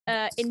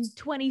in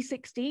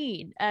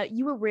 2016,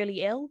 you were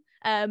really ill.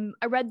 I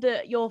read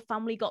that your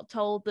family got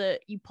told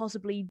that you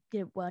possibly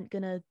weren't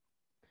gonna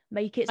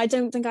make it. I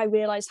don't think I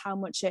realized how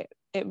much it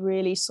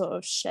really sort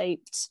of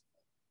shaped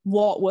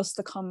what was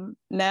to come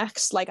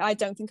next. Like, I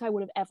don't think I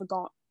would have ever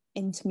got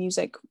into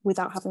music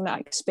without having that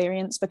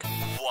experience. Because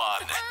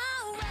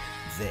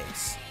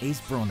This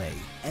is Bronnie,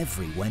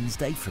 every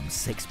Wednesday from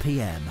 6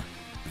 p.m.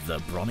 The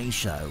Bronnie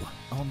Show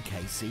on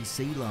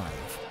KCC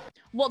Live.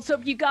 What's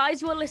up, you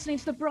guys? You're listening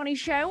to The Bronnie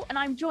Show, and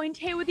I'm joined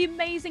here with the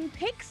amazing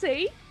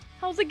Pixey.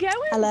 How's it going?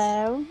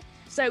 Hello.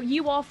 So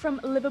you are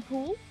from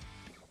Liverpool?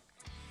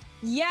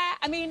 Yeah,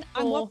 I mean,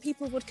 I'm what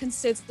people would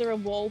consider a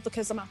wall,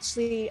 because I'm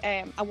actually,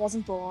 I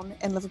wasn't born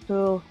in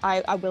Liverpool,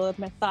 I will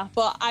admit that,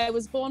 but I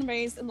was born and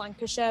raised in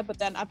Lancashire, but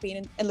then I've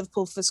been in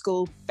Liverpool for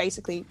school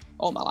basically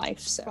all my life.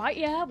 So. Right,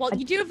 yeah. Well,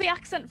 you do have the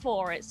accent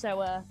for it, so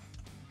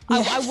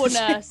I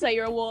wouldn't say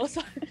you're a wall.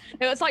 So,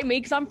 no, it's like me,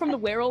 because I'm from the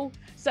Wirral,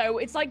 so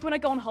it's like when I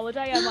go on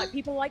holiday, I'm like,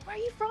 people are like, where are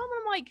you from? And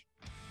I'm like,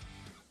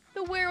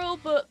 the Wirral,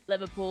 but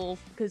Liverpool,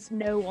 because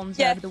no one's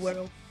heard of the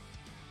Wirral.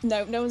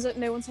 No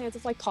one's heard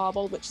of like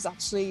Parbold, which is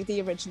actually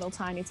the original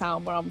tiny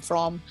town where I'm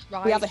from.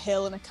 Right. We have a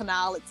hill and a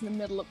canal. It's in the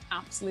middle of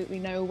absolutely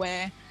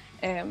nowhere.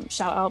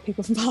 Shout out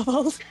people from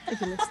Parbold if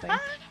you're listening.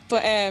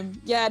 But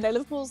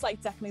Liverpool's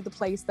like definitely the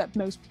place that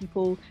most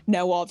people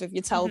know of. If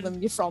you tell them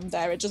you're from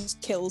there, it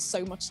just kills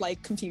so much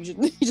like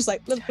confusion. You're just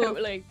like, Liverpool.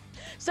 Totally.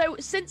 So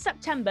since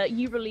September,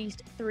 you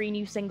released 3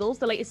 new singles,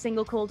 the latest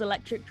single called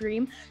Electric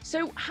Dream.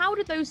 So how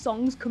did those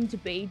songs come to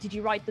be? Did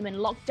you write them in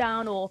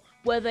lockdown, or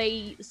were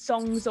they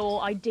songs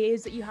or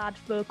ideas that you had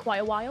for quite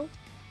a while?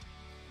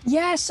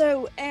 Yeah,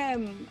 so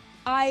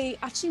I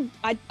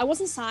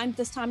wasn't signed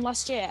this time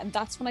last year, and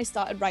that's when I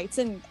started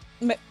writing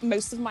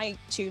most of my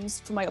tunes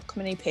for my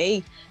upcoming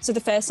EP. So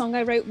the first song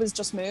I wrote was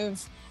Just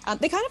Move, and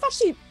they kind of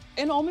actually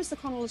in almost the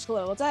chronological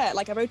order.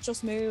 Like, I wrote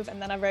Just Move,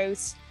 and then I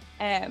wrote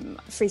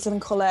Freeze Living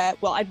Colour.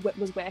 Well, I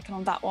was working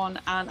on that one,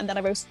 and then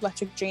I wrote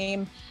Electric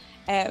Dream.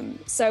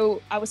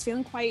 So I was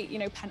feeling quite,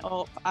 pent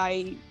up.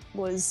 I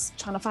was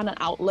trying to find an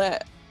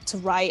outlet to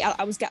write.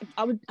 I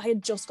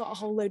had just got a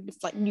whole load of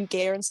like new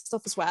gear and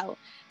stuff as well.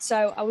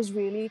 So I was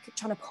really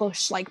trying to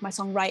push like my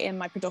songwriting,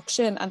 my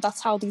production, and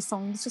that's how these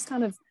songs just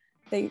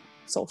they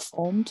sort of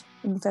formed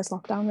in the first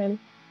lockdown, really.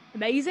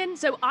 Amazing.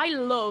 So I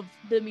love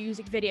the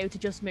music video to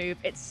Just Move.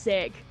 It's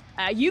sick.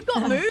 You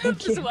got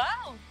moved as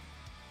well.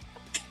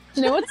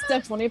 Do you know what's so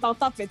funny about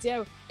that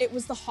video? It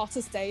was the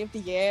hottest day of the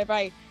year,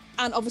 right?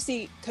 And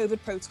obviously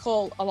COVID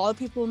protocol, a lot of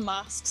people in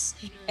masks.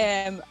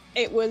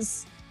 It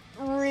was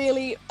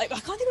really, like, I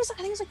think it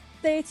was like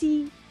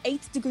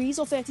 38 degrees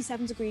or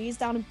 37 degrees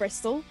down in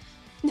Bristol.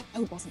 No,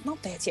 it wasn't, not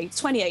 38,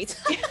 28.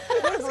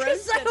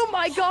 Oh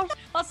my gosh,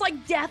 that's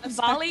like Death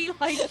Valley,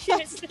 like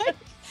shit.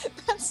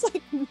 That's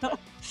like,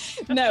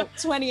 no,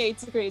 28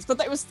 degrees, but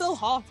it was still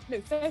hot.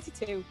 No,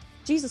 32,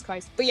 Jesus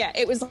Christ. But yeah,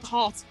 it was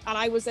hot, and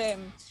I was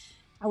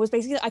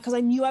basically, because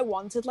I knew I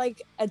wanted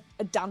like a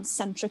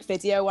dance-centric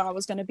video where I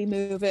was going to be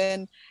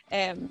moving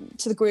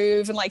to the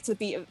groove and like to the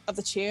beat of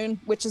the tune,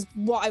 which is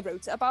what I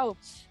wrote it about.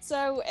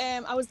 So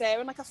I was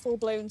there in like a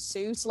full-blown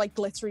suit, like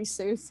glittery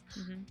suit.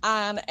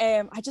 And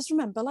I just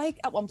remember like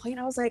at one point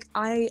I was like,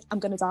 I'm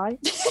going to die.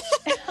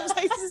 I was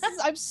like,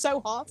 I'm so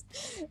hot.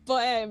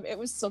 But it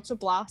was such a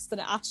blast, and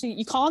it actually,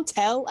 you can't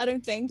tell, I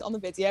don't think, on the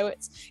video.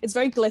 It's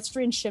very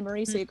glittery and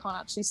shimmery, so you can't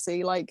actually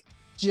see like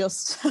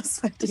just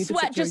the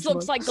sweat just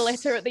looks like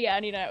glitter at the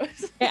end, It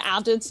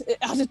added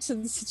to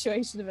the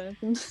situation of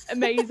anything.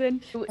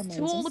 Amazing. To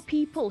all the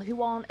people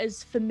who aren't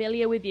as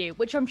familiar with you,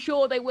 which I'm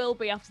sure they will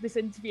be after this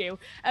interview,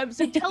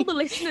 so tell the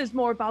listeners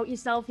more about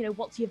yourself.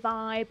 What's your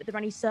vibe? Are there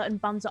any certain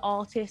bands or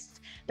artists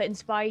that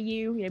inspire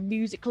you,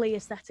 musically,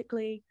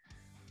 aesthetically?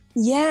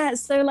 Yeah,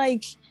 so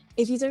like,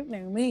 if you don't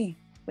know me,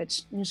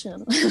 which you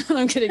should,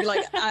 I'm kidding,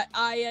 like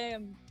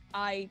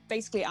I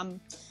basically am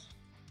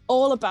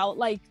all about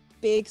like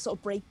big sort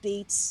of break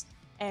beats,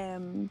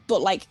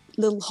 but like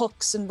little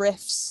hooks and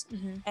riffs.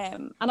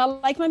 And I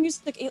like my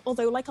music,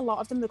 although like a lot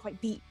of them, they're quite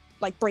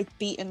break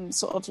beat and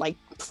sort of like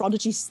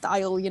Prodigy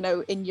style,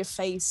 in your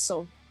face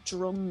sort of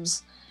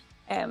drums.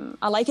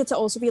 I like it to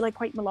also be like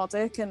quite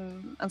melodic,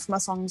 and for my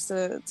songs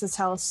to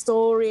tell a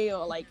story,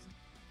 or like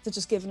to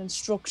just give an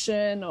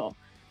instruction, or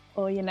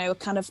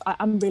kind of,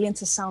 I'm really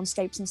into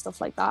soundscapes and stuff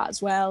like that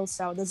as well.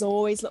 So there's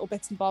always little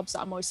bits and bobs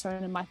that I'm always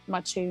throwing in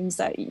my tunes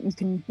that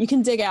you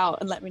can dig out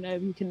and let me know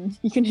if you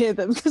can hear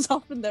them, because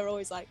often they're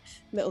always like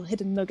little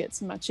hidden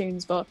nuggets in my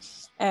tunes. But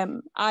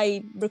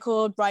I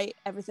record, write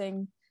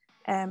everything,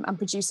 and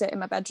produce it in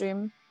my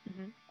bedroom.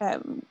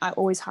 I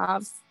always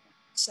have.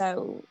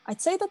 So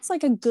I'd say that's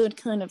like a good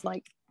kind of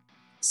like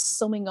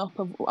summing up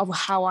of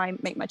how I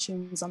make my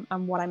tunes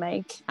and what I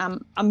make.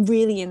 I'm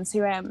really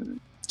into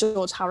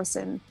George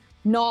Harrison.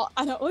 Not,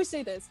 and I always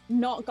say this,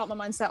 not Got My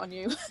Mind Set on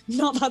You,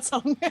 not that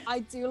song. I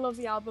do love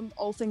the album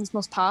All Things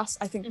Must Pass.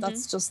 I think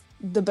that's just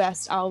the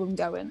best album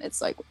going.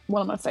 It's like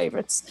one of my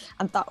favorites,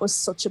 and that was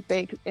such a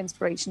big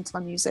inspiration to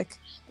my music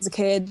as a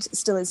kid,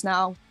 still is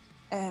now.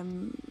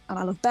 And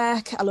I love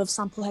Beck, I love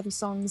sample heavy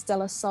songs, De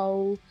La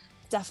Soul,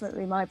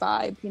 definitely my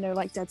vibe, you know,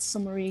 like dead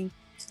summery,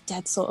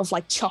 dead sort of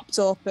like chopped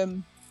up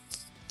and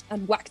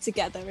whacked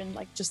together in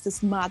like just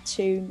this mad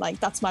tune. Like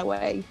that's my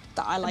way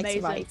that I like to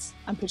write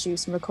and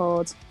produce and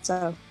record.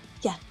 So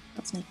yeah,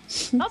 that's me.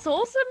 That's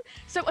awesome.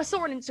 So I saw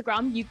on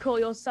Instagram you call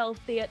yourself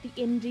the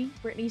indie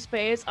Britney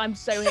Spears. I'm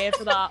so here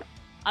for that.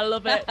 I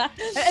love it.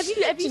 Have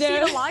you seen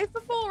her live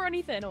before or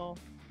anything? Or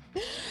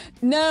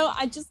no,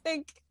 I just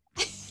think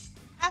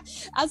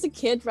as a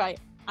kid, right,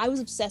 I was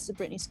obsessed with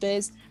Britney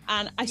Spears,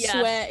 and I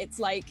swear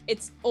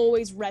it's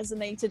always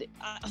resonated.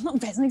 Not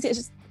resonated, it's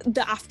just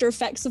the after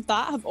effects of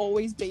that have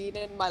always been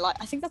in my life.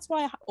 I think that's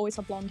why I always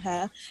have blonde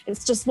hair.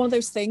 It's just one of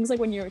those things, like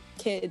when you're a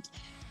kid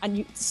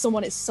and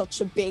someone is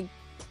such a big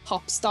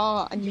pop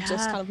star and you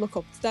just kind of look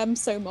up to them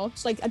so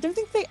much. Like I don't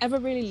think they ever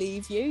really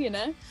leave you, you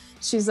know.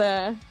 She was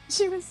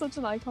such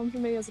an icon for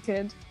me as a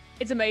kid.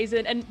 It's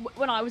amazing. And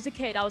when I was a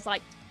kid, I was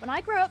like, when I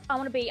grow up, I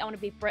want to be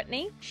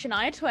Britney,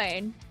 Shania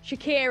Twain,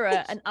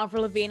 Shakira, and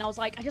Avril Lavigne. I was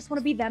like, I just want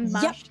to be them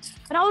mashed.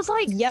 And I was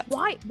like,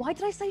 why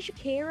did I say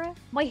Shakira?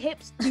 My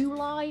hips do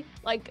lie.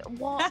 Like,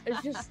 what?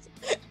 It's just...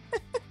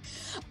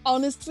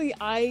 Honestly,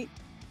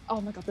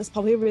 oh my God, there's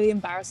probably a really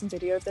embarrassing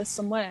video of this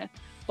somewhere.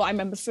 But I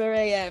remember for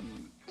a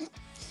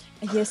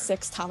year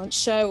 6 talent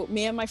show,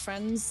 me and my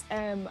friends,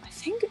 I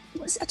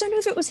don't know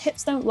if it was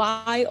Hips Don't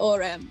Lie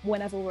or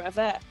Whenever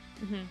Wherever.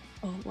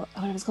 Oh,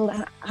 whatever it's called,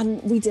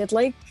 and we did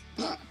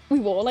we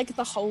wore like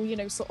the whole, you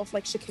know, sort of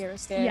like Shakira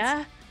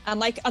skirts,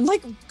 and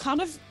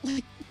kind of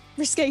like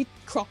risque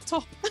crop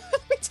top.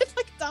 We did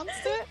like dance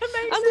to it.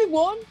 Amazing. And we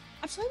won.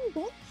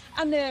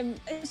 And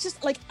it's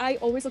just like I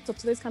always looked up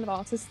to those kind of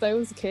artists though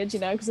as a kid, you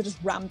know, because they just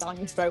ram down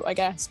your throat, I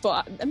guess.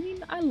 But I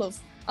mean, I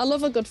love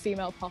a good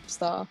female pop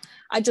star.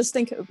 I just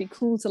think it would be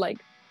cool to like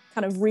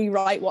kind of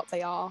rewrite what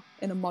they are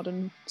in a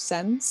modern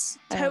sense.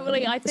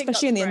 Totally, I think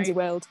especially in the great. Indie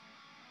world.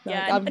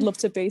 Like, I'd love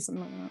to be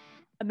something like that.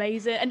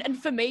 Amazing. And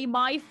for me,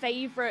 my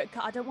favourite,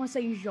 I don't want to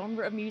say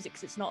genre of music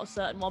because it's not a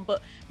certain one,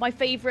 but my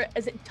favourite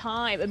as a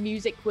time of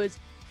music was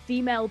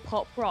female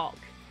pop rock.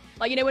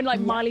 Like, you know, when like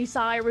Miley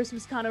Cyrus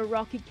was kind of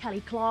rocky, Kelly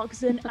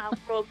Clarkson,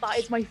 Avril, that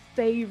is my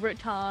favourite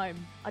time.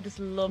 I just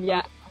love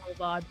that whole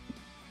vibe.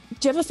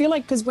 Do you ever feel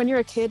like, because when you're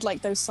a kid,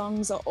 like those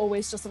songs are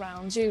always just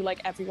around you,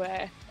 like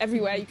everywhere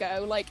you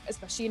go, like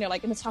especially, you know,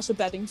 like Natasha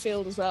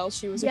Bedingfield as well.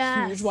 She was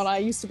a huge one I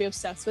used to be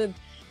obsessed with.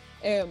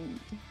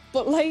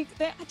 But like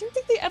I don't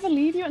think they ever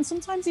leave you, and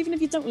sometimes even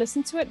if you don't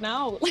listen to it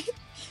now, like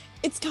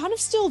it's kind of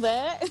still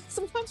there.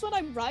 Sometimes when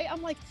I write,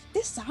 I'm like,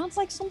 this sounds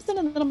like something,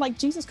 and then I'm like,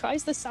 Jesus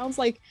Christ, this sounds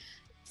like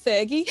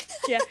Fergie.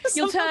 Yeah,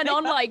 you'll turn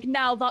on like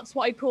Now That's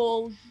What I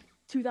Call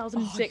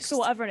 2006 or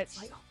whatever, and it's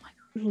like, oh my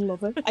God,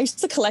 love it. I used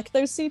to collect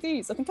those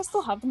CDs. I think I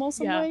still have them all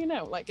somewhere, you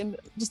know, like in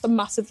just a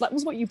massive, that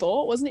was what you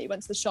bought, wasn't it? You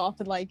went to the shop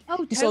and like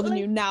you saw the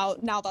new Now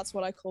That's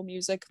What I Call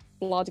Music,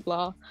 blah de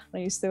blah.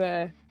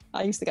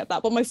 I used to get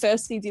that, but my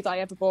first CD that I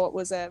ever bought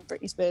was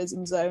Britney Spears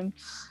in Zone.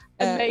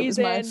 It was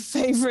my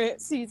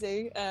favourite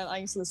CD, and I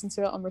used to listen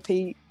to it on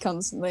repeat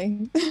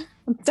constantly.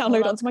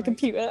 Download onto my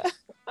computer.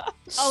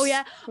 Oh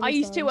yeah, I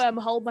used to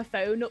hold my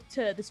phone up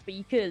to the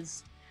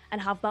speakers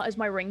and have that as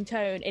my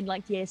ringtone in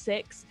like year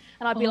 6,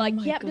 and I'd be like,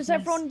 "Yep, does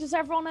everyone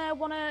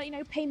want to, you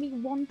know, pay me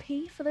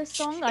 1p for this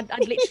song?" I'd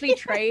literally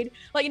trade,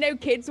 like, you know,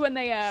 kids when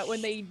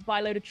they buy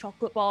a load of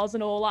chocolate bars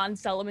and all that and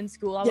sell them in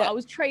school. I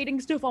was trading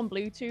stuff on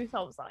Bluetooth.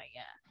 I was like,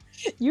 yeah.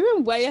 You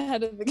were way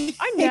ahead of the game.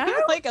 I know,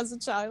 like as a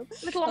child.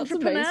 Little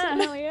entrepreneur.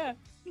 Hell yeah.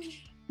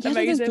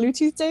 Amazing. Those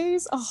Bluetooth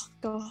days. Oh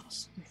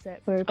gosh.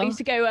 I used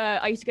to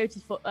go to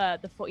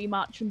the footy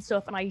match and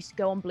stuff, and I used to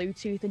go on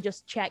Bluetooth and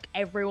just check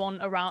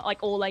everyone around,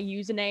 like all their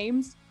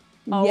usernames.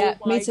 Yeah,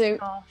 me too.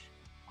 Gosh.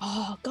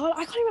 Oh God,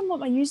 I can't remember what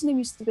my username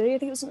used to be. I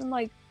think it was something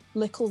like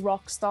Little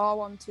Rockstar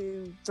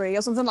 123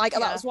 or something like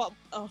that. Was what.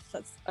 Oh,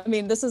 I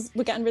mean,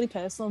 we're getting really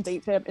personal and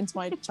deep here into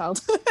my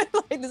childhood.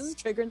 Like this is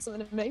triggering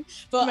something in me.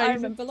 But amazing. I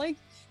remember like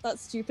that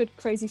stupid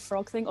crazy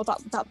frog thing, or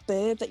that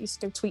bird that used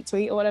to go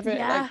tweet or whatever.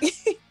 Yeah.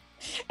 Like,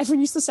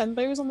 everyone used to send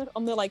those on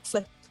the like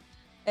flip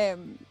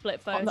phones.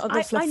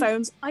 The flip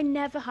phones. I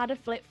never had a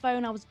flip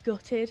phone. I was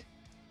gutted.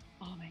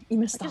 Oh man, you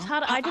missed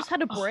out. I just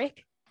had a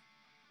brick.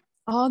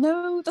 Oh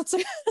no, that's so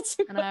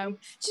I know.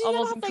 I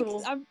wasn't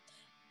cool.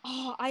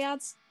 I had.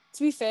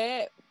 To be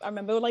fair, I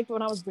remember like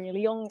when I was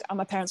really young and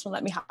my parents wouldn't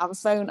let me have a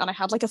phone, and I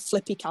had like a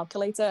flippy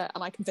calculator,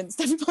 and I convinced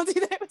everybody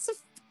that it was a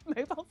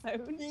mobile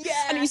phone.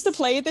 Yeah. And it used to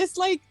play this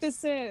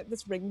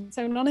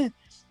ringtone on it.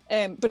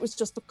 But it was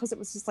just because it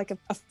was just like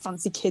a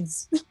fancy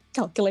kid's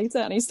calculator,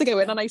 and I used to go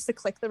in and I used to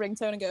click the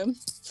ringtone and go,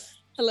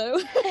 hello.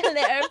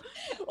 Hello.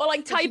 Or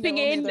like typing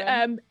in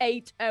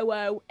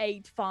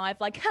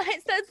 80085, like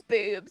it says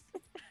boobs.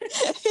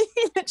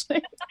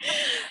 Literally.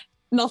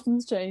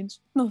 Nothing's changed.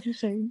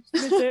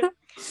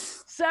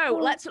 So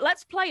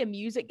let's play a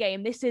music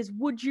game. This is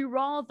Would You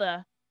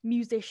Rather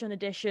Musician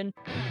Edition.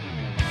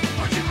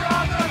 Would you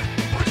rather?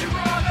 Would you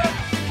rather?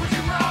 Would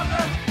you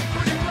rather?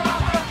 Would you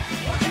rather?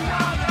 Would you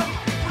rather?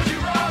 Would you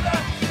rather?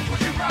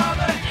 Would you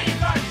rather eat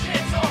like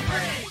shit or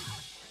free?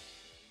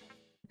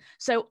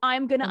 So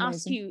I'm going to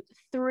ask Amazing. you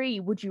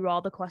 3 would you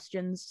rather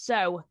questions.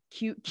 So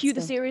cue the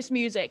go. serious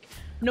music.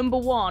 Number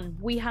 1,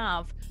 we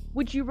have,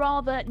 would you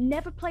rather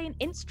never play an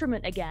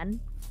instrument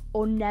again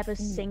or never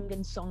sing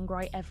and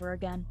songwrite ever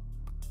again?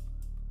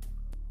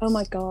 Oh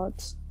my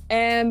God.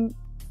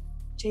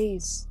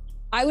 Jeez.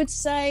 I would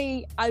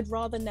say I'd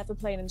rather never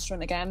play an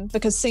instrument again,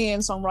 because singing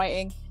and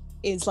songwriting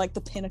is like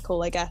the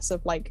pinnacle, I guess,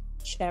 of like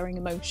sharing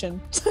emotion.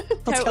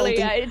 Totally,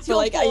 yeah. It's your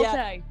like,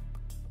 forte.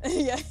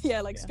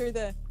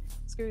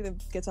 Screw the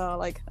guitar.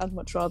 Like, I'd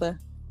much rather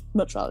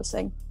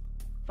sing.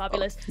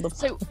 Fabulous. Oh,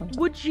 So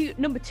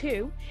number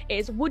 2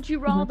 is, would you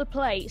rather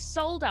play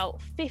sold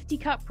out 50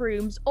 cup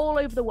rooms all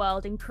over the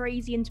world in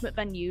crazy intimate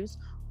venues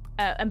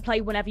and play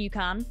whenever you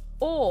can,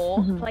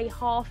 or play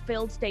half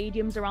filled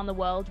stadiums around the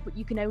world, but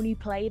you can only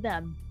play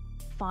them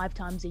 5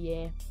 times a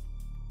year?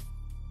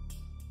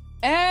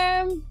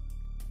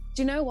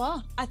 Do you know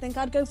what? I think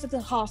I'd go for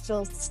the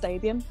half-filled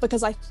stadium,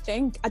 because I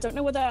don't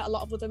know whether a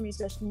lot of other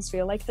musicians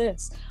feel like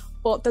this,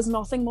 but there's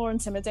nothing more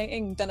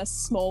intimidating than a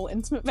small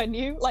intimate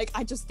venue. Like,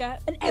 I just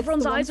get, and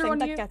everyone's eyes are on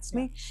that you. Gets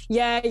me.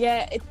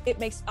 Yeah. It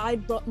makes,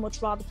 I'd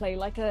much rather play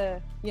like to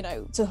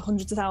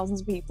hundreds of thousands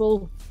of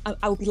people.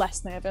 I would be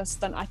less nervous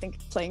than I think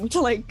playing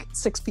to like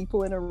 6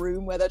 people in a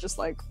room where they're just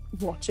like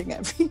watching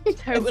Totally.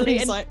 everything.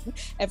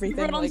 You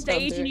run on like,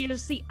 stage and you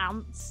just see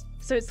ants.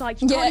 So it's like,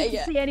 you can't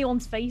even see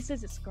anyone's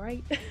faces. It's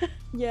great.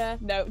 Yeah,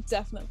 no,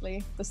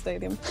 definitely the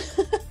stadium.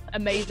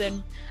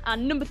 Amazing.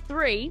 And number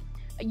 3,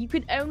 you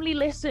can only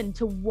listen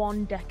to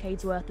 1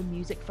 decade's worth of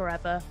music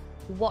forever.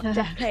 What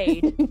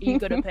decade are you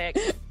gonna pick?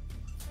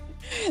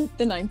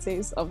 The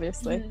 90s,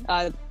 obviously.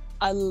 I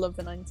love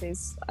the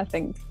 90s. I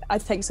think I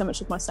take so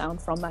much of my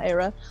sound from that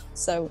era,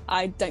 so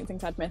I don't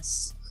think I'd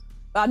miss.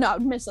 No,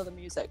 I'd miss other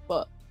music,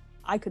 but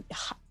I could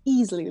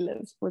easily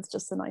live with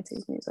just the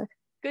 90s music.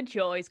 Good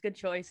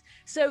choice.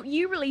 So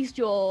you released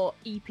your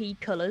EP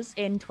Colours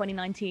in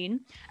 2019.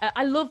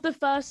 I love the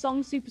first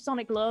song,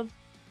 Supersonic Love.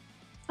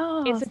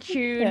 Oh, it's a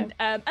tune.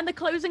 And the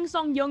closing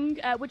song, Young,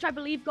 which I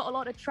believe got a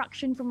lot of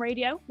traction from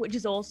radio, which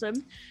is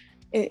awesome.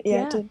 It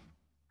did.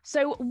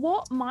 So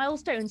what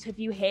milestones have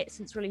you hit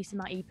since releasing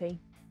that EP?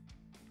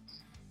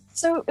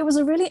 So it was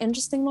a really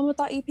interesting one with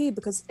that EP,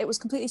 because it was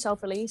completely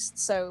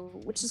self-released,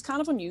 which is kind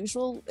of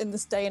unusual in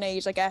this day and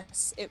age, I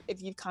guess,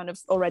 if you've kind of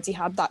already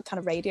had that kind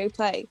of radio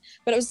play.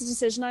 But it was a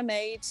decision I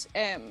made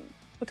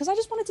because I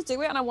just wanted to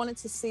do it, and I wanted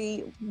to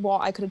see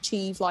what I could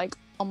achieve like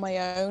on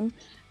my own.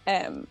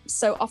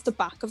 So off the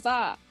back of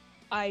that,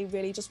 I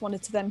really just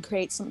wanted to then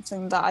create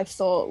something that I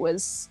thought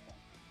was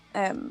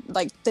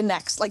like the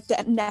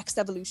next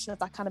evolution of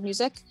that kind of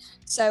music.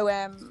 So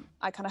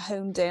I kind of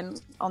honed in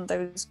on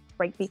those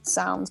breakbeat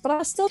sounds, but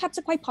I still kept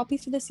it quite poppy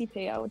for this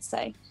EP, I would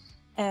say.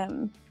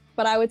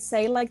 But I would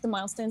say like the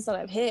milestones that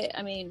I've hit,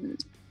 I mean,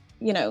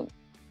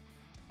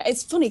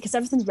 it's funny because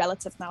everything's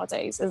relative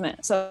nowadays, isn't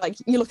it? So like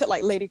you look at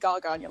like Lady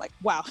Gaga and you're like,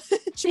 wow,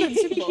 she went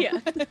Super Bowl.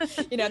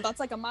 Yeah. That's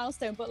like a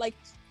milestone. But like,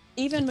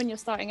 even when you're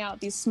starting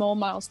out, these small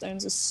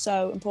milestones are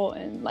so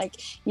important. Like,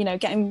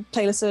 getting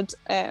playlisted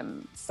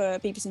for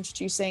BBC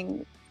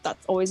Introducing,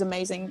 that's always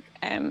amazing.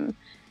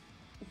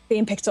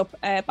 Being picked up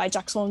by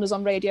Jack Saunders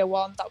on Radio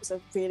 1, that was a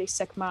really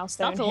sick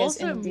milestone. That's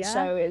awesome. His indie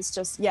show is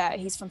just,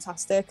 he's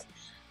fantastic.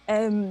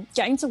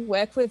 Getting to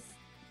work with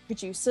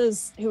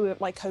producers who are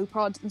like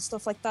co-prod and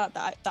stuff like that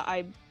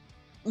I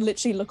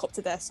literally look up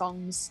to their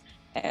songs.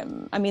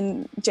 I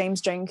mean, James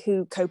Drink,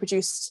 who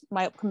co-produced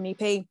my upcoming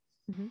EP,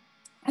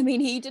 I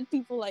mean, he did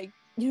people like,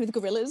 the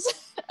Gorillaz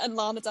and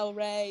Lana Del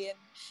Rey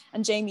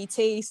and Jamie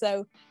T.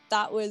 So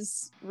that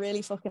was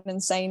really fucking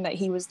insane that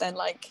he was then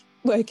like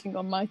working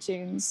on my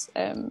tunes.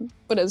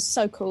 But it was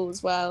so cool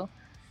as well.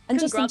 And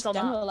Congrats just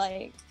in general,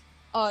 like,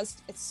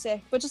 it's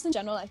sick. But just in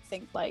general, I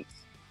think like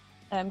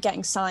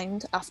getting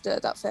signed after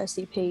that first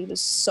EP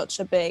was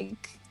such a big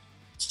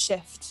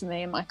shift for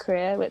me in my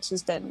career, it's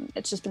just been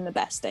the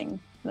best thing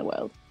in the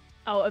world.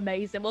 Oh,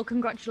 amazing. Well,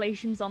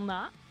 congratulations on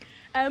that.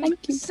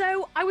 Thank you.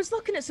 So I was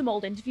looking at some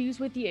old interviews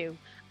with you,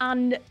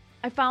 and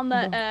I found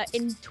that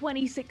in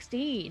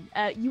 2016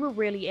 you were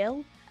really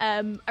ill.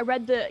 I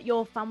read that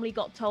your family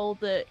got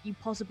told that you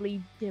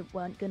possibly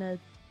weren't gonna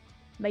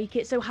make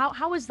it. So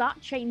how has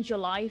that changed your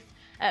life?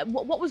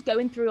 What was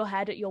going through your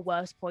head at your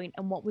worst point,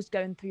 and what was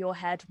going through your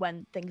head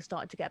when things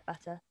started to get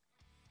better?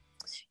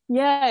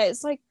 Yeah,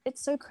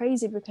 it's so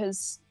crazy,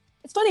 because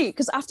it's funny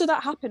because after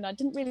that happened, I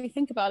didn't really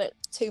think about it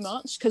too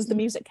much because the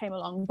music came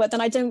along. But then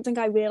I don't think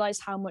I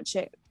realized how much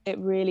it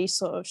really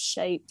sort of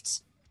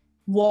shaped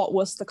what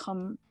was to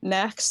come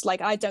next. Like,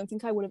 I don't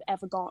think I would have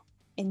ever got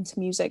into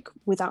music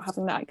without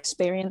having that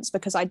experience,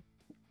 because I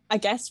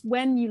guess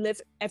when you live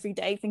every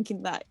day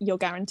thinking that you're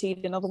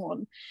guaranteed another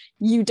one,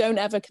 you don't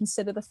ever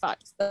consider the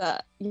fact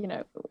that,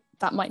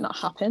 that might not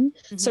happen.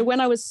 So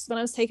when I was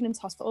taken into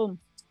hospital,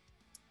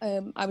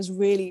 I was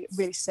really,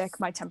 really sick.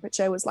 My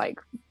temperature was like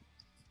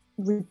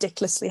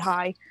ridiculously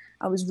high.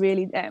 I was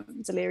really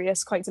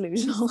delirious, quite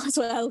delusional as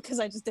well, because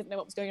I just didn't know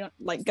what was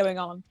going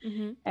on.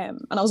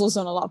 And I was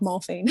also on a lot of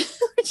morphine,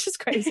 which is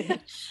crazy.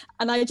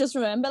 And I just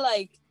remember,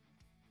 like,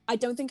 I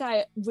don't think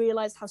I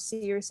realized how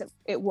serious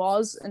it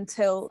was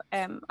until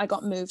I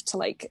got moved to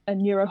like a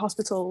neuro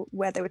hospital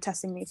where they were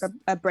testing me for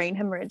a brain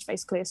hemorrhage,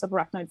 basically a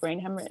subarachnoid brain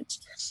hemorrhage.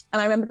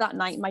 And I remember that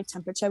night my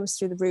temperature was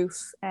through the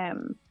roof,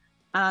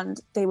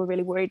 and they were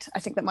really worried. I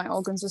think that my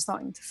organs were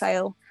starting to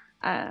fail,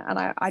 and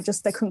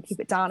they couldn't keep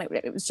it down.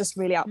 It was just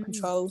really out of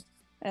control.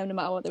 No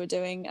matter what they were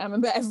doing. I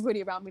remember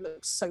everybody around me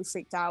looked so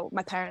freaked out.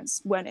 My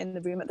parents weren't in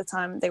the room at the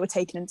time. They were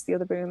taken into the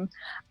other room.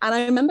 And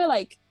I remember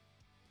like,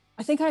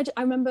 I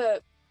remember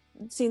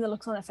seeing the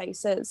looks on their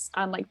faces,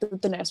 and like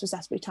the nurse was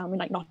desperately telling me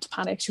like not to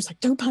panic. She was like,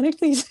 don't panic,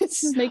 please.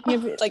 This is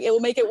making it like, it will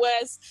make it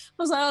worse.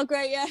 I was like, oh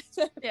great, yeah.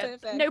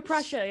 Perfect. No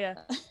pressure, yeah.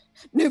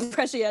 No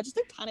pressure, yeah. Just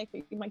don't panic,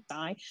 you might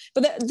die.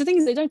 But the thing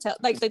is, they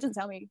didn't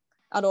tell me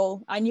at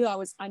all. I knew I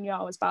was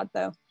bad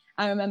though.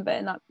 I remember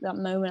in that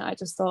moment, I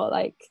just thought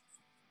like,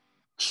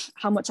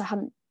 how much I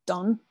hadn't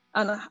done,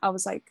 and I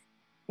was like,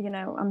 you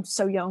know, I'm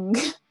so young.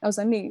 I was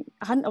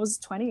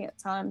 20 at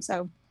the time,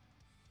 so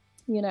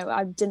you know,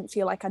 I didn't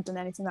feel like I'd done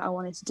anything that I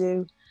wanted to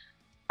do.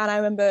 And I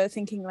remember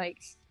thinking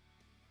like,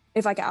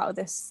 if I get out of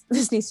this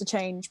needs to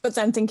change. But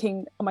then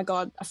thinking, oh my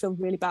god, I feel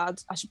really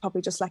bad, I should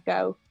probably just let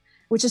go,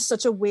 which is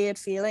such a weird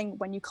feeling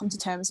when you come to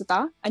terms with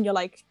that and you're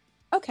like,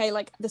 okay,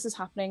 like this is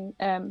happening,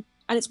 and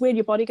it's weird,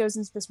 your body goes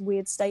into this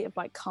weird state of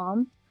like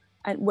calm,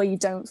 and where you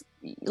don't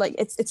like,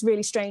 it's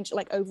really strange,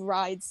 like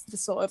overrides the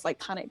sort of like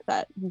panic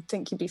that you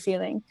think you'd be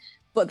feeling.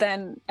 But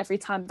then every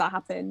time that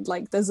happened,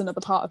 like there's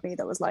another part of me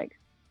that was like,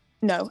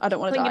 no, I don't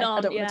want to die.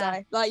 I don't want to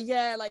die. Like,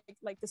 yeah,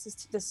 like this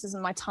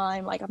isn't my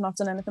time. Like I've not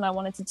done anything I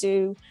wanted to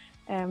do.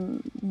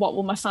 What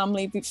will my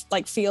family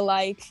feel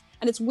like?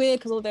 And it's weird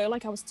because although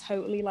like I was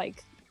totally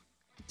like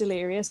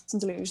delirious and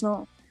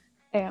delusional,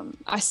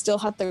 I still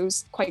had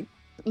those quite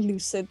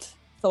lucid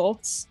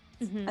thoughts.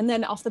 Mm-hmm. And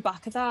then off the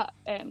back of that,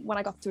 when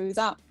I got through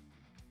that,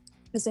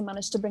 because they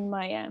managed to bring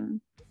my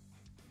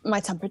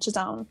my temperature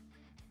down,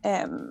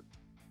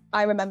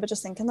 I remember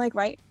just thinking like,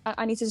 right,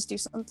 I need to just do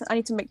something. I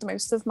need to make the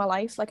most of my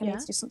life. Like I need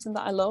to do something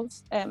that I love,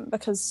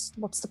 because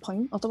what's the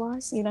point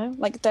otherwise, you know?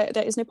 Like there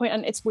is no point.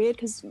 And it's weird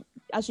because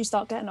as you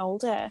start getting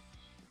older,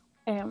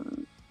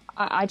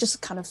 I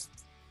just kind of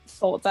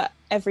thought that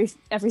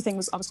everything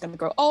was, I was going to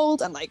grow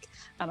old and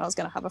I was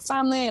going to have a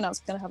family and I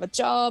was going to have a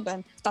job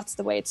and that's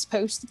the way it's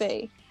supposed to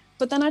be.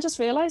 But then I just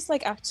realized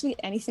like actually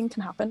anything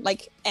can happen.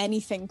 Like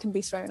anything can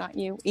be thrown at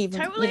you. Even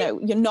totally.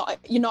 You know,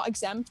 you're not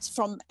exempt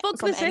from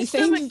the anything.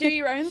 System and do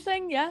your own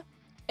thing. Yeah,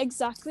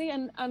 exactly.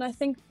 And I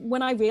think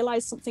when I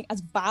realized something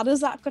as bad as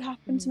that could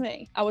happen to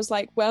me, I was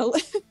like, well,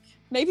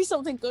 maybe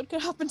something good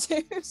could happen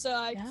too. So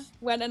I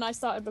went and I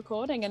started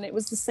recording, and it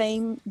was the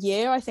same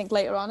year, I think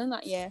later on in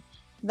that year,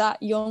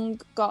 that Young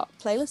got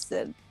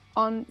playlisted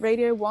on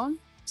Radio 1.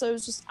 So it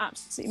was just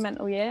absolutely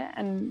mental year,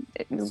 and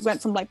it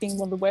went from like being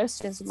one of the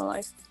worst years of my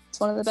life to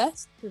one of the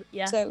best.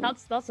 Yeah, so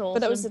that's awesome. But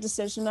that was a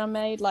decision I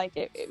made. Like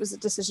it was a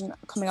decision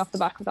coming off the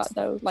back of that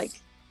though, like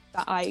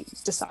that I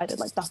decided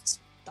like that's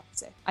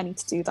it, I need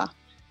to do that.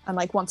 And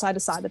like once I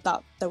decided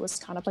that, there was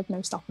kind of like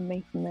no stopping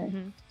me from there.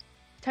 Mm-hmm.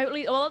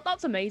 Totally. Well,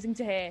 that's amazing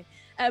to hear.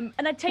 And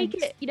I take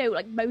it, you know,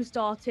 like most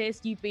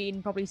artists, you've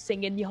been probably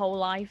singing your whole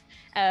life.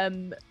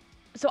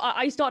 So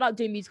I started out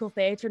doing musical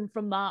theatre, and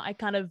from that I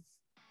kind of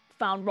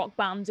found rock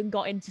bands and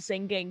got into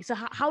singing. So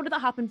how did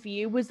that happen for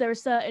you? Was there a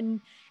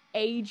certain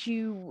age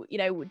you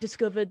know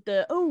discovered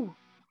that, oh,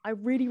 I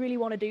really, really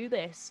want to do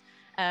this,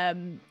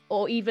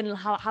 or even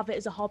have it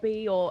as a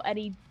hobby, or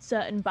any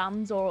certain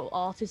bands or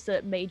artists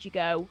that made you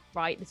go,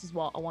 right, this is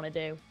what I want to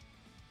do?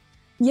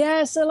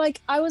 Yeah, so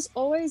like I was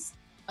always,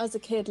 as a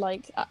kid,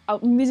 like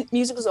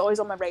music was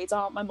always on my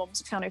radar. My mum's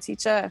a piano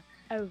teacher.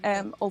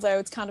 Although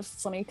it's kind of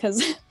funny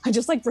because I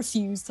just like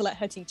refused to let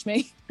her teach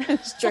me.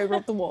 Just drove her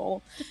up the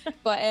wall.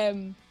 But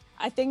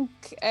I think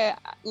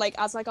like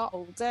as I got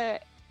older,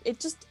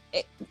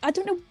 I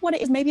don't know what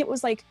it is. Maybe it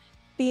was like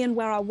being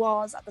where I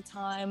was at the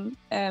time,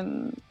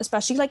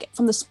 especially like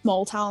from the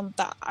small town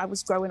that I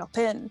was growing up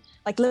in.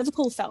 Like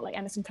Liverpool felt like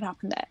anything could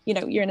happen there. You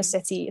know, you're in a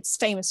city, it's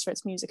famous for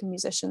its music and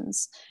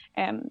musicians.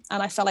 And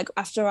I felt like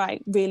after I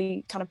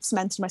really kind of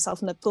cemented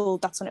myself in Liverpool,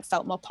 that's when it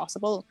felt more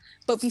possible.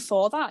 But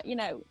before that, you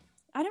know,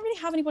 I don't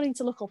really have anybody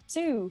to look up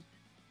to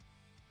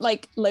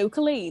like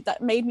locally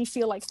that made me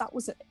feel like that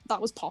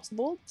was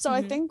possible. So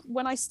I think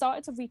when I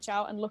started to reach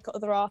out and look at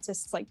other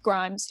artists like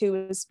Grimes, who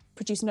was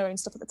producing her own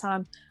stuff at the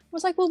time, I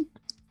was like, well,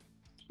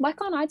 why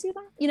can't I do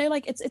that? You know,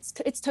 like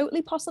it's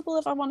totally possible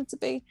if I wanted to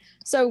be.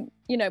 So,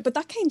 you know, but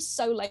that came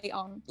so late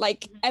on.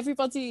 Like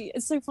everybody,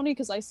 it's so funny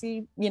because I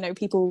see, you know,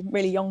 people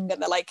really young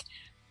and they're like,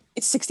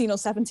 it's 16 or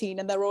 17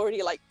 and they're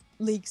already like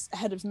leagues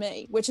ahead of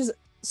me, which is,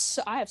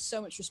 so I have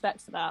so much respect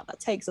for that. That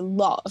takes a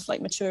lot of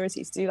like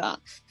maturity to do that.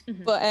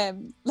 But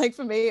like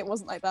for me, it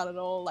wasn't like that at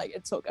all. Like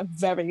it took a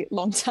very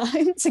long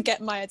time to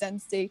get my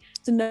identity,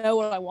 to know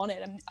what I wanted.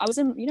 And I was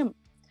in, you know,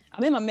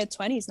 I'm in my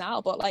mid-20s now,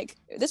 but like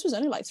this was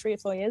only like 3 or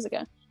 4 years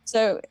ago.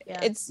 So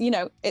it's, you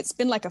know, it's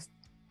been like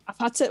I've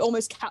had to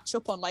almost catch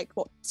up on like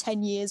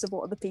 10 years of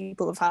what other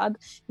people have had.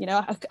 You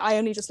know, I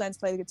only just learned to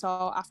play the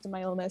guitar after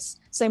my illness.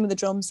 Same with the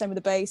drums, same with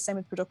the bass, same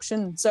with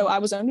production. So I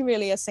was only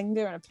really a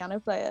singer and a piano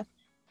player,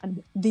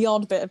 and the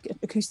odd bit of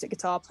acoustic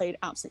guitar played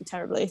absolutely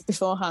terribly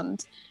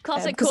beforehand.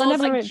 Classic 'cause I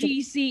chords never like did-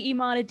 G, C, E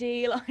minor,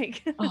 D,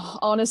 like. Oh,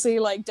 honestly,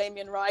 like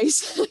Damien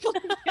Rice, you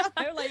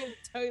know, like a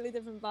totally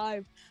different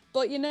vibe.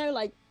 But you know,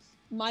 like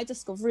my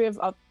discovery of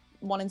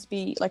wanting to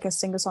be like a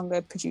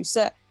singer-songwriter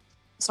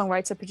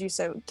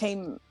producer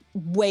came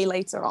way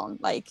later on,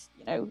 like,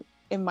 you know,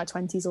 in my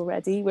 20s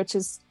already, which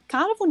is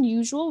kind of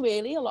unusual,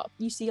 really.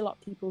 You see a lot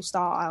of people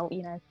start out,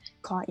 you know,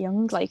 quite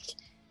young, like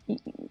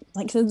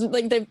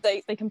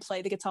they can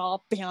play the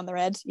guitar behind their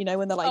head, you know,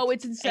 when they're like, oh,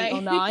 it's insane. 8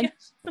 or 9.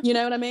 You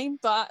know what I mean?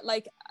 But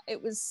like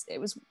it was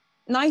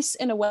nice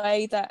in a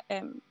way that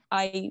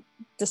I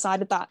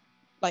decided that,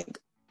 like,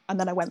 and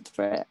then I went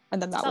for it,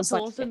 and then that That's was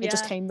like awesome, it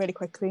just yeah. came really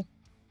quickly.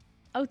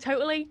 Oh,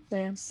 totally.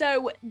 Yeah.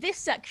 So this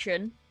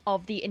section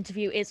of the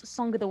interview is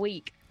Song of the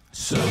Week.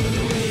 Song of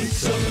the week,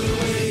 song of the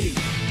week.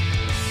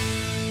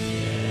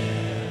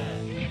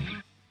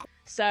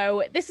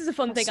 So this is a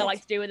fun That's thing I sick.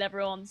 like to do with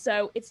everyone.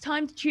 So it's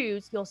time to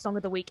choose your Song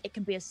of the Week. It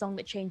can be a song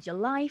that changed your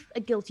life, a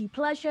guilty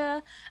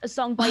pleasure, a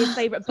song by your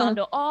favourite band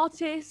or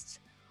artist.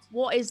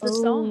 What is the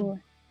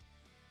song?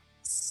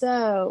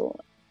 So,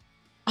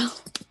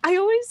 I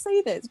always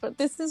say this, but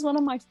this is one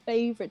of my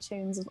favourite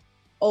tunes of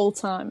all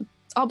time.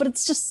 Oh, but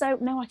it's just so,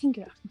 no, I can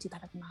do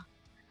better than that.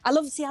 I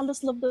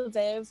just love the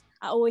verve.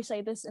 I always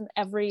say this in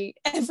every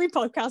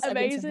podcast.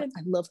 Amazing.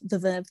 I love the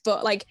verve,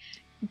 but like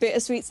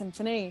Bittersweet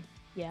Symphony,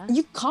 Yeah.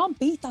 you can't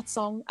beat that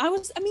song. I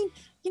mean,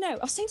 you know, I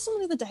was saying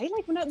something the other day,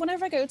 like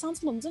whenever I go down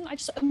to London, I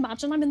just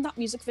imagine I'm in that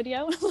music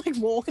video and I'm like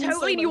walking.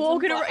 Totally, in you slow motion,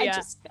 walking but around, I yeah.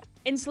 just-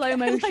 In slow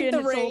motion, the it's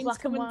all rain's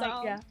black and coming white.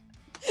 down. Yeah.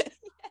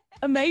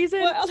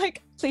 Amazing. Well,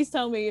 like, please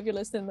tell me if you're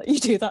listening that you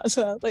do that as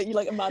well. That you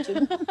like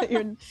imagine that you're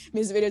in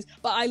music videos.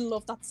 But I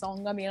love that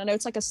song. I mean, I know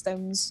it's like a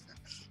Stones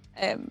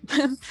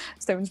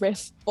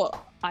riff,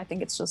 but I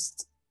think it's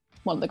just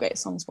one of the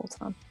greatest songs of all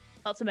time.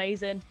 That's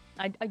amazing.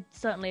 I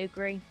certainly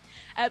agree.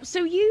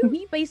 So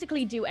you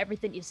basically do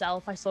everything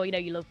yourself. I saw, you know,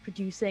 you love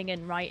producing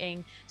and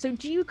writing. So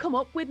do you come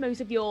up with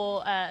most of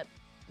your,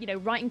 you know,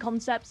 writing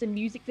concepts and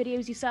music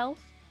videos yourself?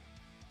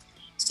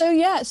 So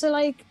yeah, so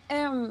like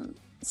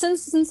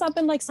since I've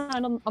been like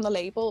signed on the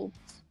label,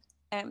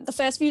 the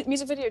first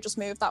music video Just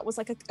Moved, that was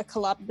like a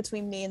collab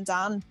between me and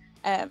Dan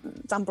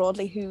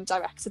Broadley, who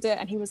directed it,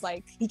 and he was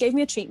like, he gave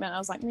me a treatment. I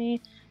was like,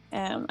 me.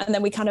 And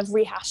then we kind of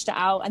rehashed it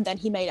out, and then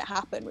he made it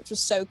happen, which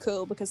was so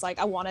cool because like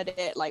I wanted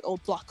it like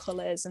all block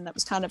colors, and that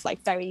was kind of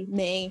like very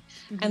me.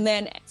 Mm-hmm. And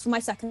then for my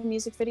second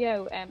music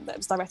video that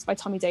was directed by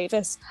Tommy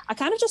Davis, I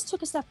kind of just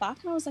took a step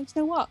back and I was like,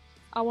 you know what,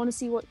 I want to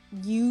see what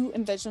you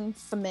envision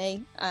for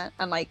me,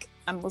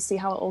 and we'll see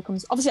how it all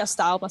comes. Obviously I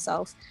styled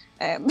myself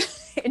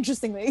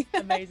interestingly.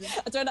 Amazing.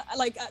 I don't know,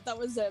 like that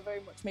was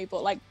very much me,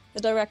 but like the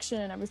direction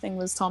and everything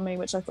was Tommy,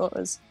 which I thought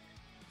was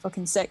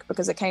fucking sick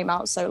because it came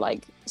out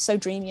so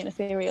dreamy and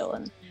ethereal,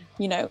 and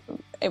you know,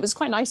 it was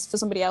quite nice for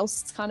somebody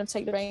else to kind of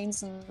take the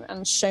reins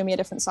and show me a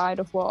different side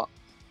of what,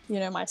 you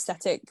know, my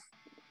aesthetic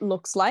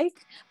looks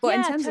like. But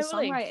in terms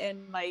totally. of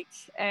songwriting, like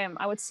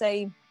I would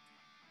say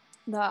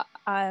that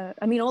I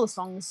mean all the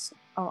songs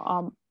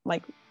are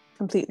like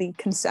completely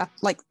conceived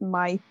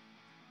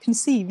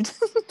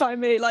by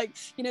me, like,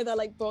 you know,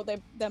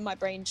 they're my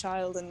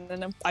brainchild, and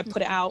then I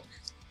put it out,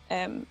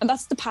 and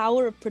that's the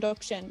power of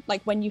production,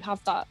 like when you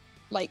have that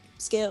like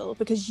skill,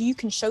 because you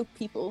can show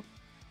people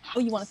how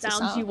you want it to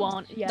sound, Sounds you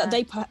want, yeah. that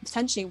they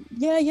potentially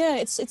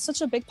it's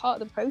such a big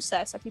part of the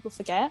process that people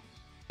forget.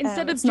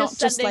 Instead of it's not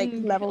just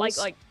sending like levels,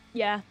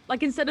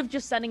 like instead of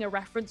just sending a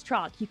reference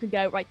track, you can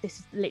go, right, this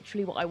is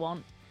literally what I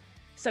want.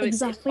 So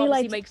Exactly, it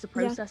obviously like, makes the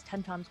process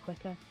 10 times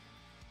quicker.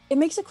 it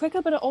makes it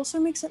quicker, but it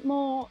also makes it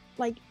more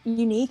like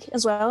unique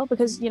as well,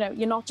 because you know,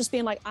 you're not just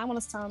being like, I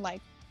want to sound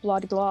like blah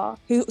de blah,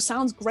 who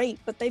sounds great,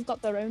 but they've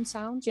got their own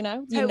sound, you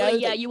know. You Totally, know,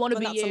 yeah, you want to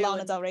be that's you. a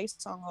Lana Del Rey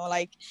song, or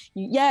like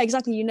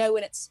exactly, you know,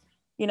 when it's,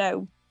 you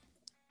know,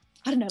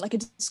 I don't know, like a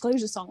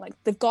Disclosure song, like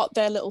they've got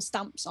their little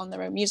stamps on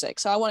their own music.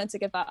 So I wanted to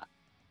give that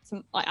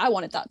like, I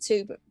wanted that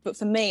too, but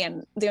for me,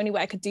 and the only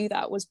way I could do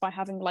that was by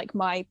having like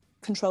my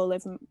control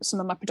over some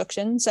of my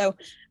production. So,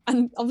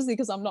 and obviously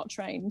because I'm not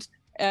trained,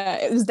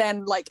 it was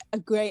then like a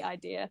great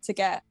idea to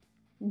get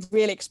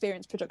really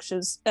experienced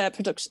producers, God,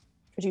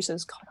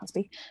 I can't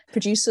speak,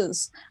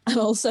 producers, and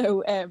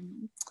also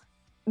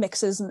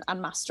mixers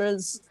and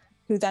masterers,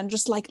 who then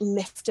just like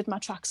lifted my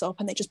tracks up,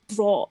 and they just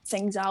brought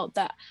things out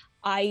that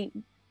I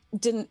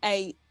didn't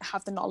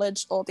have the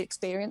knowledge or the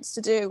experience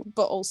to do,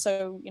 but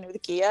also, you know, the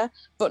gear.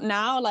 But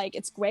now like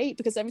it's great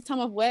because every time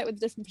I've worked with a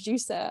different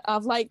producer,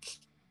 I've like,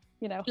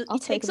 you know, I'll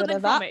take a bit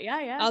of that.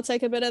 I'll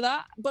take a bit of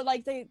that. But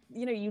like they,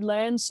 you know, you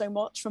learn so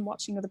much from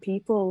watching other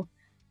people.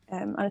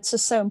 And it's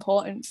just so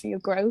important for your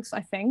growth, I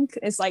think,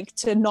 is like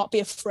to not be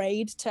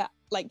afraid to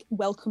like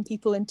welcome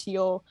people into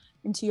your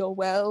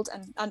world.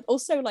 And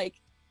also like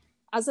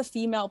as a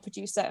female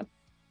producer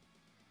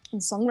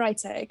and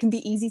songwriter, it can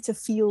be easy to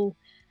feel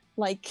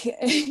like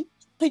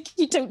like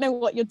you don't know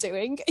what you're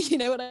doing, you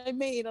know what I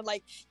mean? And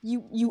like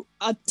you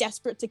are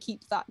desperate to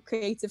keep that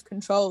creative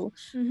control.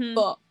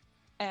 But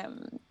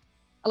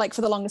like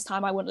for the longest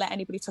time I wouldn't let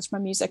anybody touch my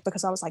music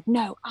because I was like,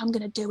 no, I'm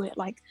gonna do it,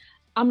 like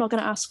I'm not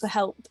gonna ask for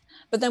help.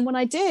 But then when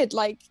I did,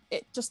 like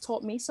it just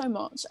taught me so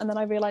much, and then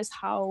I realized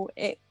how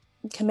it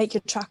can make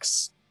your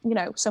tracks, you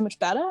know, so much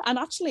better. And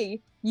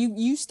actually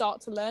you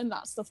start to learn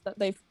that stuff that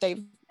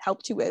they've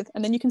helped you with,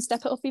 and then you can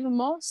step it up even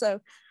more.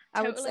 So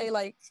I would say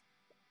like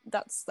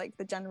that's like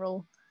the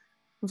general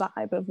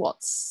vibe of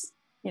what's,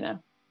 you know,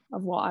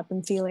 of what I've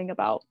been feeling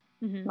about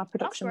my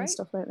production and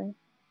stuff lately.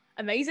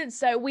 Amazing.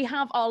 So we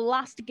have our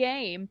last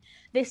game.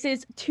 This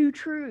is Two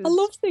Truths. I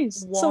love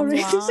these. Sorry,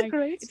 these are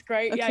great. It's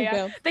great. Okay,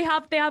 Yeah. go. They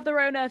have their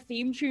own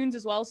theme tunes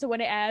as well. So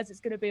when it airs, it's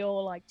gonna be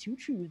all like Two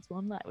Truths,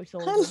 One Lie, which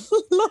all I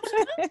love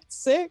it.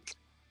 Sick.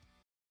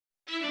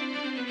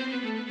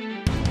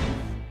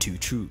 Two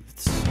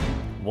truths,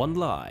 one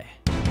lie.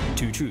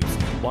 Two truths,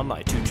 one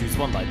lie. Two truths,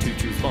 one lie. Two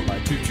truths, one lie.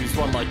 Two truths,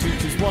 one lie. Two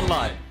truths, one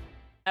lie.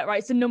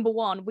 Right. So number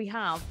one, we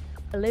have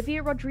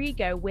Olivia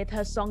Rodrigo with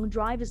her song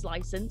Driver's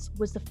License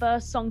was the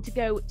first song to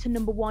go to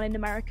number one in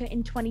America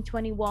in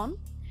 2021.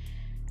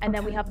 And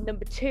then we have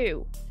number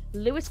two,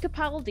 Lewis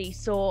Capaldi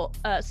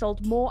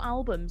sold more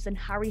albums than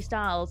Harry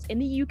Styles in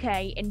the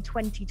UK in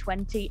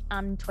 2020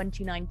 and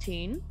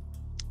 2019.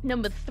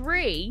 Number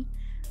three,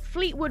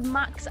 Fleetwood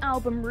Mac's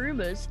album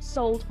Rumours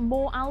sold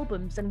more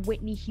albums than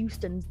Whitney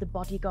Houston's The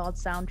Bodyguard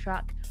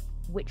soundtrack.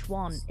 Which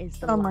one is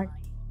the lie?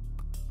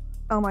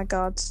 Oh my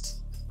god.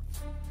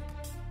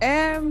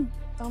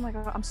 Oh my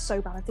god, I'm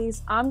so bad at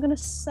these. I'm gonna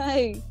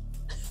say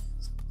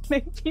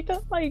maybe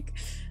that like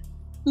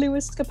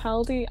Lewis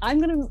Capaldi.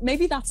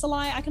 Maybe that's a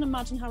lie. I can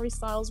imagine Harry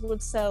Styles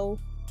would sell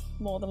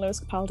more than Lewis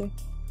Capaldi.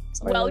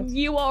 Sorry, Well, Lewis.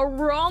 you are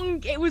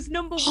wrong. It was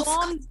number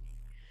one.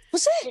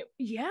 Was it?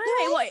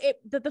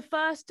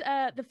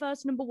 The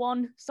first number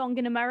one song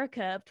in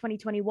America of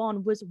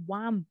 2021 was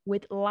Wham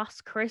with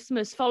Last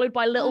Christmas, followed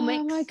by Little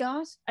Mix. Oh my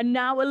god. And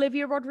now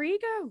Olivia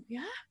Rodrigo.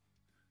 Yeah.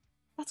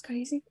 That's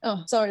crazy.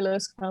 Oh, sorry,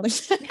 Lewis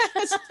Capaldi.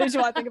 That's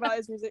what I think about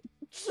his music.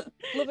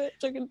 Love it.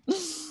 Chicken.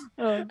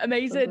 Oh,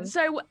 amazing.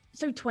 So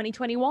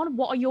 2021,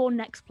 what are your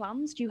next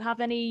plans? Do you have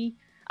any,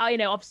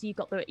 obviously you've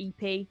got the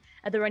EP.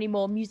 Are there any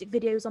more music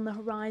videos on the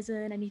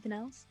horizon? Anything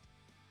else?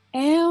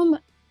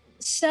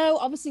 So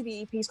obviously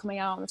the EP is coming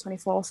out on the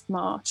 24th of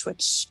March,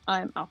 which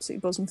I'm absolutely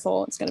buzzing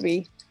for. It's gonna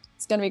be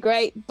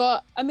great.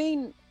 But I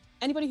mean,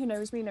 anybody who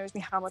knows me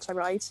how much I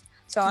write.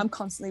 So I'm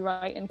constantly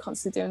writing,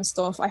 constantly doing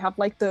stuff. I have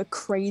like the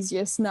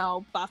craziest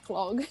now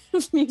backlog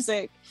of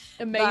music.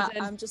 Amazing.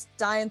 That I'm just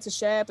dying to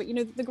share. But you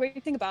know, the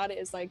great thing about it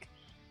is like,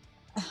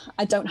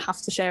 I don't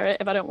have to share it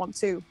if I don't want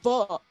to,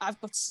 but I've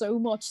got so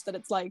much that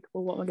it's like,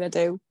 well, what am I going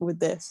to do with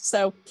this?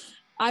 So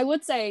I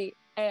would say,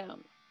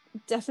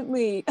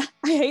 definitely,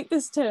 I hate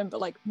this term, but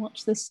like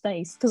watch this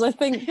space, because I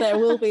think there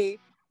will be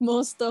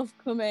more stuff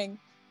coming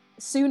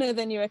sooner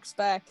than you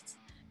expect.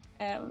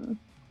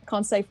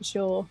 Can't say for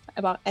sure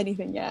about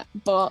anything yet,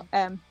 but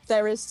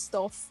there is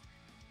stuff.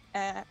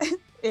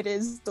 It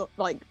is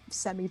like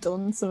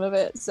semi-done, some of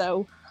it.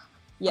 So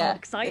yeah,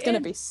 it's gonna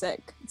be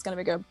sick. It's gonna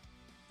be good.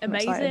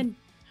 Amazing.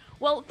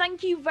 Well,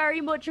 thank you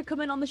very much for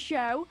coming on the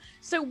show.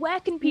 So where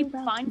can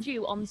people find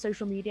you on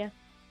social media?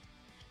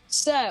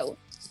 So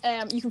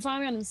you can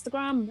find me on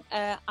Instagram.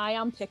 I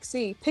am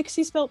Pixey.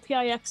 Pixey spelled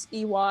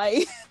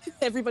Pixey.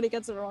 Everybody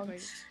gets it wrong.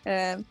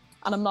 And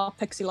I'm not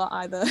Pixie Lot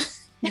either.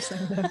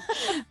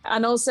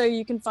 And also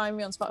you can find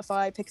me on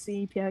Spotify,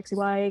 Pixey,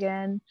 Pixey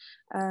again.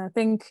 I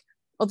think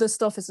other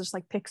stuff is just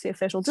like Pixey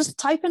Official. Just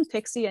type in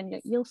Pixey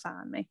and you'll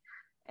find me.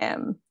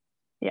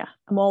 Yeah,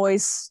 I'm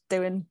always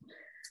doing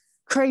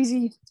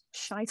crazy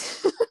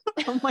shite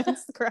on my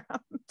Instagram.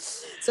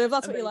 So if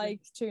that's what you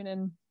like, tune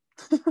in.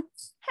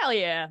 Hell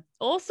yeah.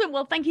 Awesome.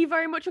 Well, thank you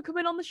very much for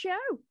coming on the show.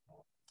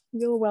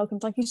 You're welcome.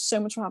 Thank you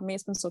so much for having me.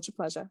 It's been such a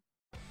pleasure.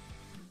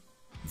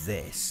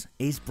 This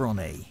is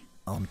Bronnie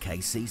on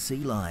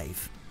KCC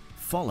Live.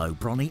 Follow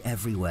Bronnie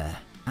everywhere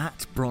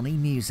at Bronnie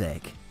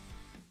Music.